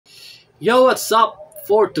Yo, what's up?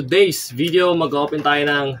 For today's video, mag-open tayo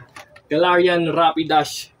ng Galarian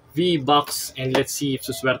Rapidash V-Box and let's see if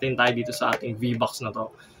suswertein tayo dito sa ating V-Box na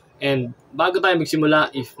to. And bago tayo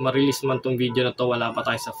magsimula, if ma-release man tong video na to, wala pa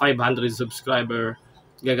tayo sa 500 subscriber.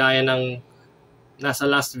 Gagaya ng nasa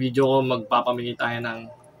last video ko, magpapamili tayo ng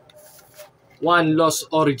 1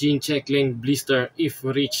 Lost Origin Checklane Blister if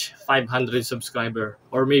we reach 500 subscriber.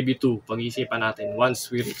 Or maybe 2, pag-iisipan natin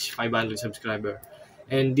once we reach 500 subscriber.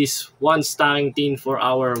 And this one stacking tin for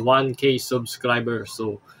our 1K subscriber.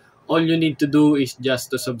 So all you need to do is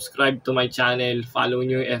just to subscribe to my channel, follow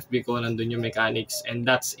nyo yung FB ko, nandun yung mechanics, and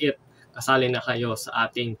that's it. Kasali na kayo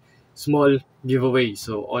sa ating small giveaway.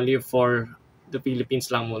 So only for the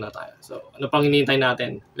Philippines lang muna tayo. So ano pang hinihintay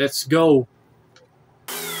natin? Let's go!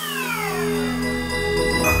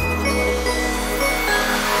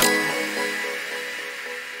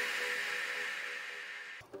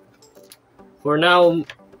 For now,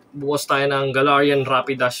 bukas tayo ng Galarian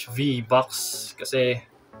Rapidash V-Box kasi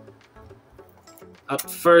at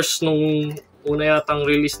first nung una yatang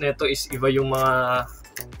release nito is iba yung mga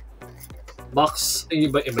box,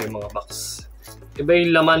 iba yung mga box. Iba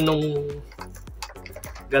yung laman nung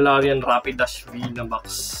Galarian Rapidash V na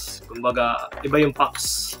box. Kumbaga, iba yung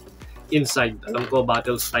packs inside. Alam ko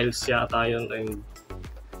battle styles yata yun, and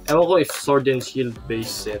ewan ko if Sword and Shield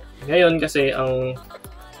base set. Ngayon kasi ang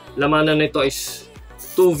laman na nito is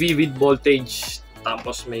 2 Vivid Voltage,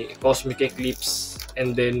 tapos may Cosmic Eclipse,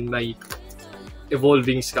 and then may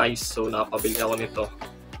Evolving Skies. So napabili ako nito.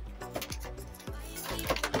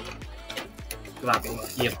 Grabe,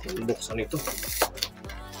 mahirap yung buksan nito.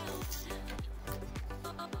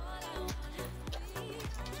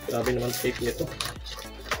 Grabe naman tape nito.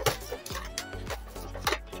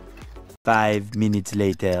 5 minutes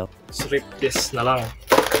later. Strip this na lang.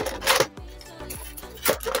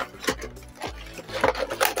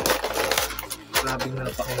 Grabe na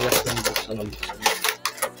napakahirap ng buksan ng buksan.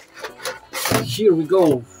 Here we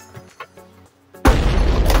go!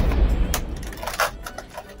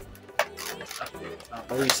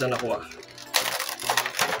 Napawisan ako ah.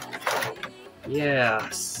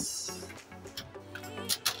 Yes!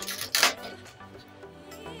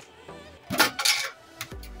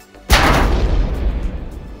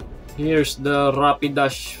 Here's the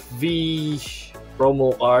Rapidash V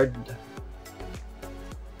promo card.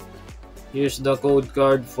 Here's the code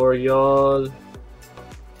card for y'all.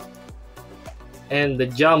 And the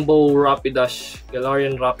Jumbo Rapidash,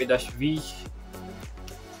 Galarian Rapidash V.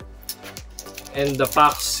 And the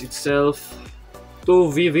packs itself. 2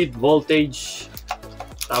 Vivid Voltage.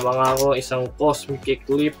 Tama nga ako, isang Cosmic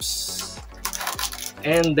Eclipse.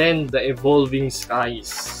 And then the Evolving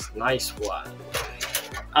Skies. Nice one.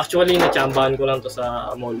 Actually, natsambahan ko lang to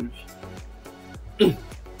sa mall.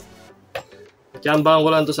 Tiyambahan ko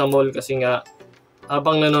lang to sa mall kasi nga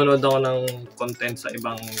habang nanonood ako ng content sa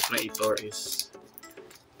ibang creator is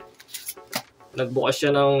nagbukas siya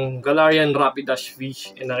ng Galarian Rapidash V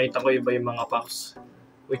and nakita ko iba yung mga packs,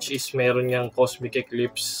 which is meron niyang Cosmic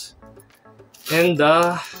Eclipse and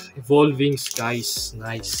the Evolving Skies.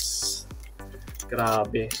 Nice.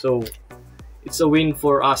 Grabe. So it's a win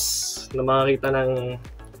for us na makakita ng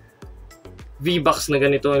V-Box na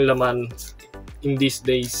ganito ang laman in these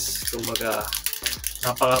days. Kumbaga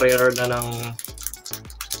napaka-rare na ng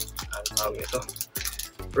ito.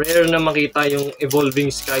 Rare na makita yung Evolving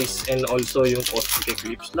Skies and also yung Cosmic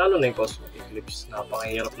Eclipse. Lalo na yung Cosmic Eclipse.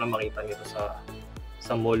 Napakahirap na makita nito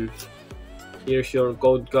sa mall. Here's your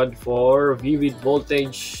code card for Vivid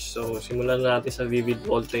Voltage. So simulan na natin sa Vivid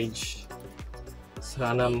Voltage.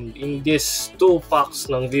 Sana in this 2 packs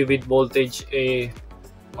ng Vivid Voltage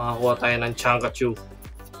makakuha tayo ng Changachu.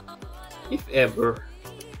 If ever.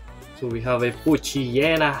 So we have a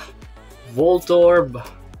Poochyena, Voltorb,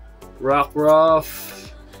 Rockruff,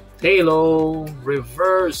 Halo,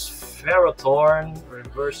 Reverse Ferrothorn,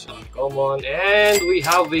 Reverse Uncommon, and we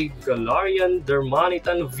have a Galarian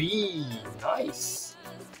Dermanitan V. Nice!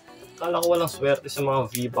 Kala ko walang swerte sa mga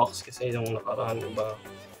V-Box kasi yung nakaraan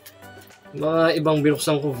mga ibang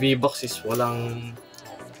binuksan ko V-Box is walang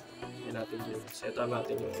natin yun. Set up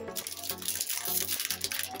natin yung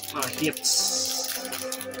mga hits.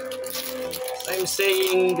 I'm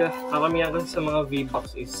saying karamihan kasi sa mga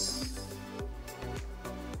V-Box is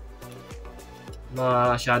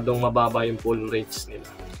masyadong mababa yung pull rates nila.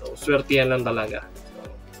 So, swertihan lang talaga. So,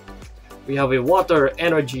 we have a Water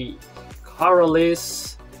Energy,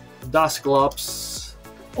 Carolis, Dusclops,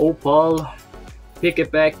 Opal,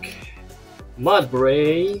 Pikipek,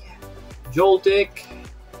 Mudbray, Joltik,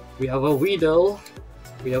 we have a Weedle,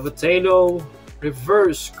 we have a Tailo,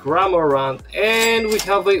 reverse Cramorant, and we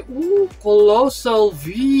have a Colossal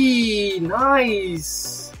V.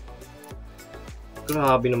 Nice!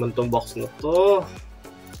 Grabe naman tong box na to.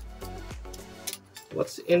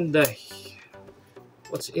 What's in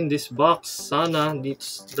this box? Sana dito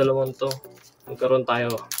dalawang to magkaroon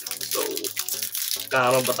tayo. So,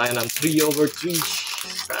 karoon pa tayo ng 3/3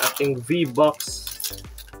 sa ating V-box.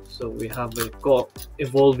 So, we have a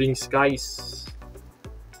Evolving Skies.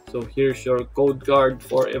 So, here's your code card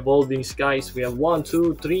for Evolving Skies. We have 1,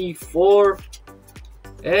 2, 3, 4.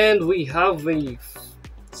 And we have a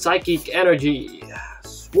Psychic Energy,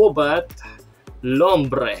 Swobat,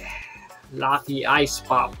 Lombre, Lucky Ice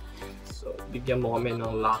Pop. So, bigyan mo kami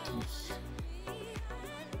ng Lucky.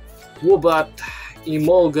 Swobat,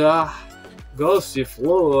 Emolga,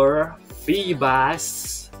 Gossifleur,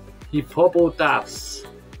 Feebas, Hippopotas.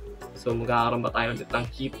 So, magkakaroon ba tayo ulit ng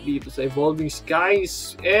hit dito sa Evolving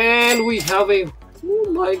Skies? And we have a, oh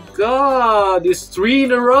my god, it's 3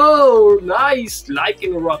 in a row! Nice!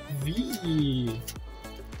 Lycanroc V!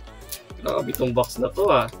 Grabe itong box na to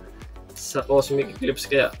ah. Sa Cosmic Eclipse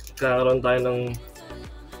kaya kakaroon tayo ng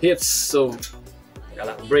hits. So,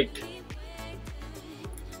 kailangan break.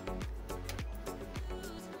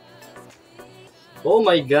 Oh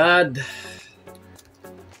my god!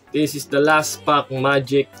 This is the last pack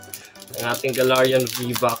magic ng ating Galarian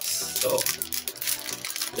V-Box. So,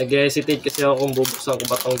 nag-hesitate kasi ako kung bubuksan ko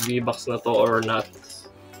ba itong V-Box na to or not.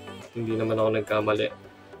 Hindi naman ako nagkamali.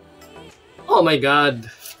 Oh my god!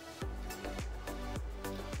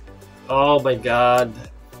 Oh my god!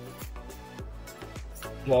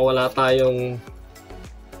 Mawala tayong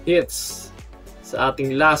hits sa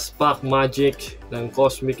ating last pack magic ng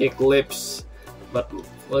Cosmic Eclipse. But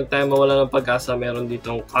huwag tayo mawala ng pag-asa, meron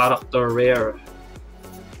ditong character rare.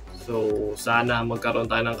 So, sana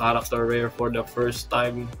magkaroon tayo ng character rare for the first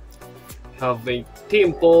time. Have a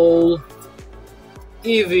Timple,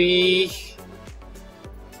 Eevee,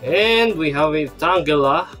 and we have a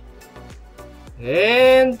Tangela,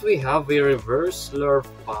 and we have a reverse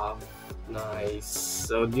Slurpuff. Nice.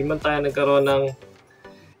 So, di man tayo nagkaroon ng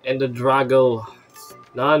Endodraggle,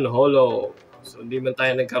 non-holo. So, di man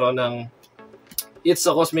tayo nagkaroon ng it's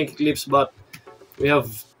a Cosmic Eclipse, but we have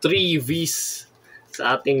 3 Vs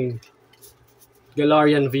sa ating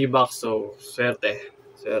Galarian V-Box. So, swerte.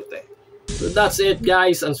 Swerte. So, that's it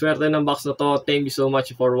guys. Ang swerte ng box na to. Thank you so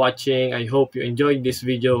much for watching. I hope you enjoyed this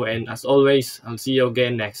video. And as always, I'll see you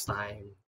again next time.